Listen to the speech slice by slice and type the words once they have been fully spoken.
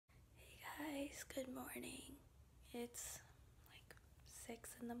guys, good morning. It's like 6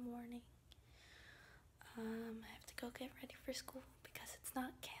 in the morning. I have to go get ready for school because it's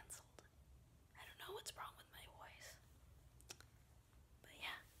not canceled. I don't know what's wrong with my voice. But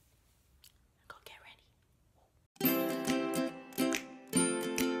yeah, go get ready.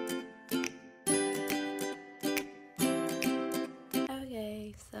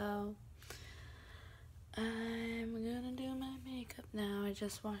 Okay, so I'm gonna do my makeup now. I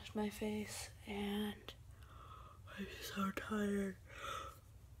just washed my face and I'm so tired.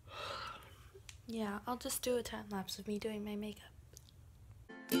 Yeah, I'll just do a time lapse of me doing my makeup.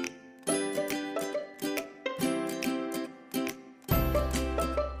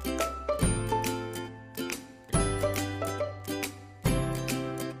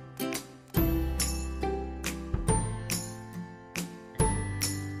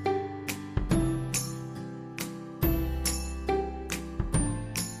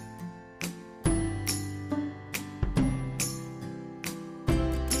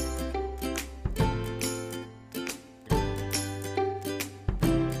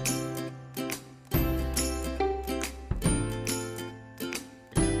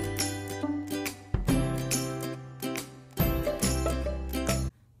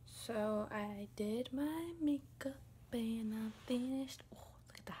 So I did my makeup and I'm finished. Oh,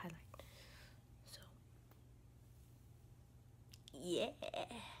 look at the highlight. So, yeah.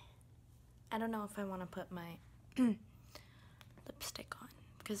 I don't know if I want to put my lipstick on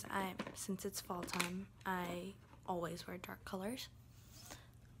because since it's fall time, I always wear dark colors.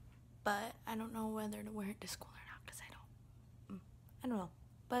 But I don't know whether to wear it to school or not because I don't know.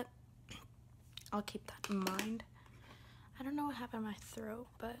 But I'll keep that in mind. I don't know what happened to my throat,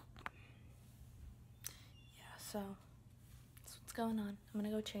 but yeah, so that's what's going on. I'm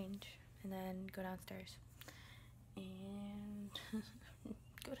gonna go change and then go downstairs and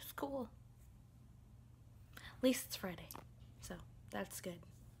go to school. At least it's Friday, so that's good.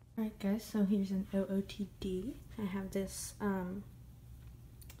 Alright guys, so here's an OOTD. I have this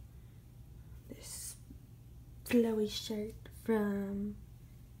this flowy shirt from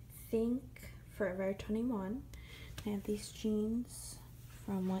I think Forever 21. I have these jeans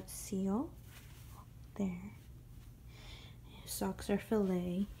from What Seal. There. Socks are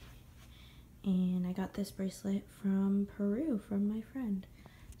filet. And I got this bracelet from Peru from my friend.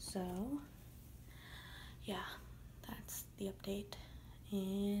 So, yeah, that's the update.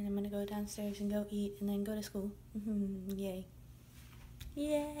 And I'm gonna go downstairs and go eat and then go to school. Yay.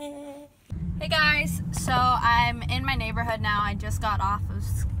 Yay! Hey guys, so I'm in my neighborhood now. I just got off of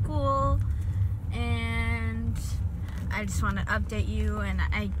school and I just want to update you, and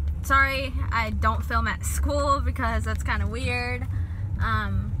sorry I don't film at school because that's kind of weird,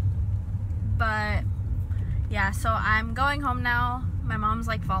 but yeah, so I'm going home now. My mom's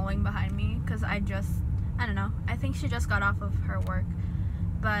like following behind me because I don't know, I think she just got off of her work,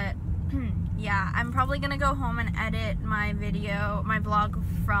 but yeah, I'm probably gonna go home and edit my vlog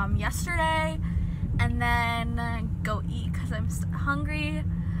from yesterday and then go eat because I'm hungry,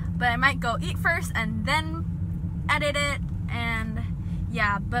 but I might go eat first and then edit it. And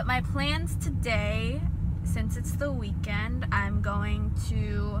yeah, but my plans today, since it's the weekend, I'm going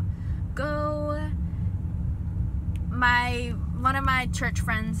to go, one of my church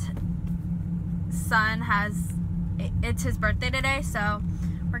friends' son it's his birthday today, so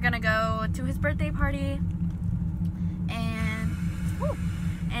we're gonna go to his birthday party and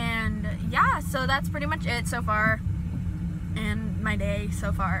yeah, so that's pretty much it so far and my day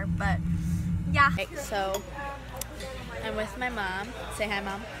so far, but yeah. Okay, so I'm with my mom. Say hi,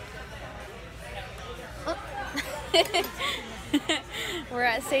 Mom. Oh. We're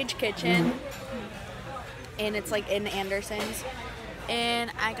at Sage Kitchen, and it's like in Anderson's.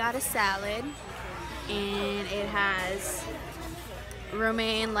 And I got a salad, and it has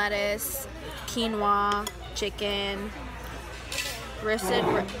romaine lettuce, quinoa, chicken, roasted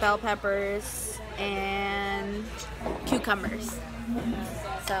bell peppers, and cucumbers.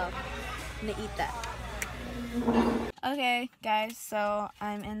 So I'm gonna eat that. Okay guys, so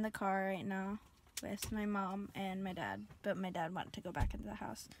I'm in the car right now with my mom and my dad, but my dad wanted to go back into the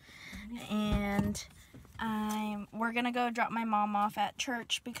house, and we're gonna go drop my mom off at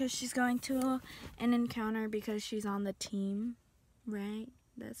church because she's going to an encounter because she's on the team, right?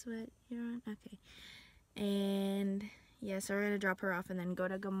 That's what you're on? Okay. And yeah, so we're gonna drop her off and then go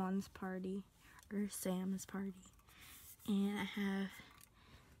to Gamon's party, or Sam's party, and I have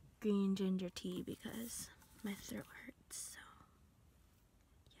green ginger tea because my throat hurts, so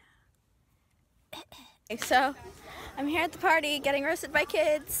yeah. So I'm here at the party getting roasted by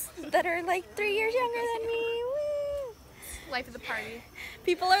kids that are like 3 years younger than me. Woo! Life of the party.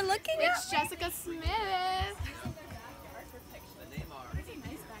 People are looking at It's Jessica Smith.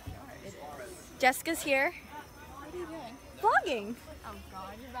 Jessica's here. What are you doing? Vlogging. Oh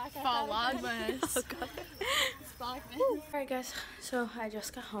God, you're back at Vlogmas. Oh god. Alright guys, so I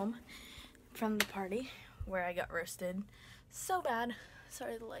just got home from the party where I got roasted so bad.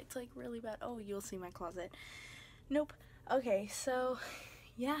 Sorry, the light's like really bad. Oh, you'll see my closet. Nope. Okay, so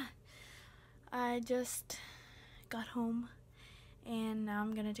yeah, I just got home and now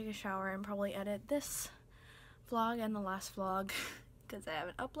I'm gonna take a shower and probably edit this vlog and the last vlog because I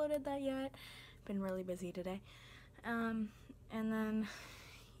haven't uploaded that yet. Been really busy today. And then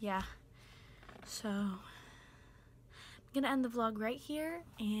yeah, so I'm gonna end the vlog right here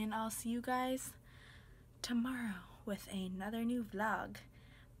and I'll see you guys tomorrow with another new vlog.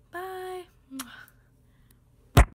 Bye.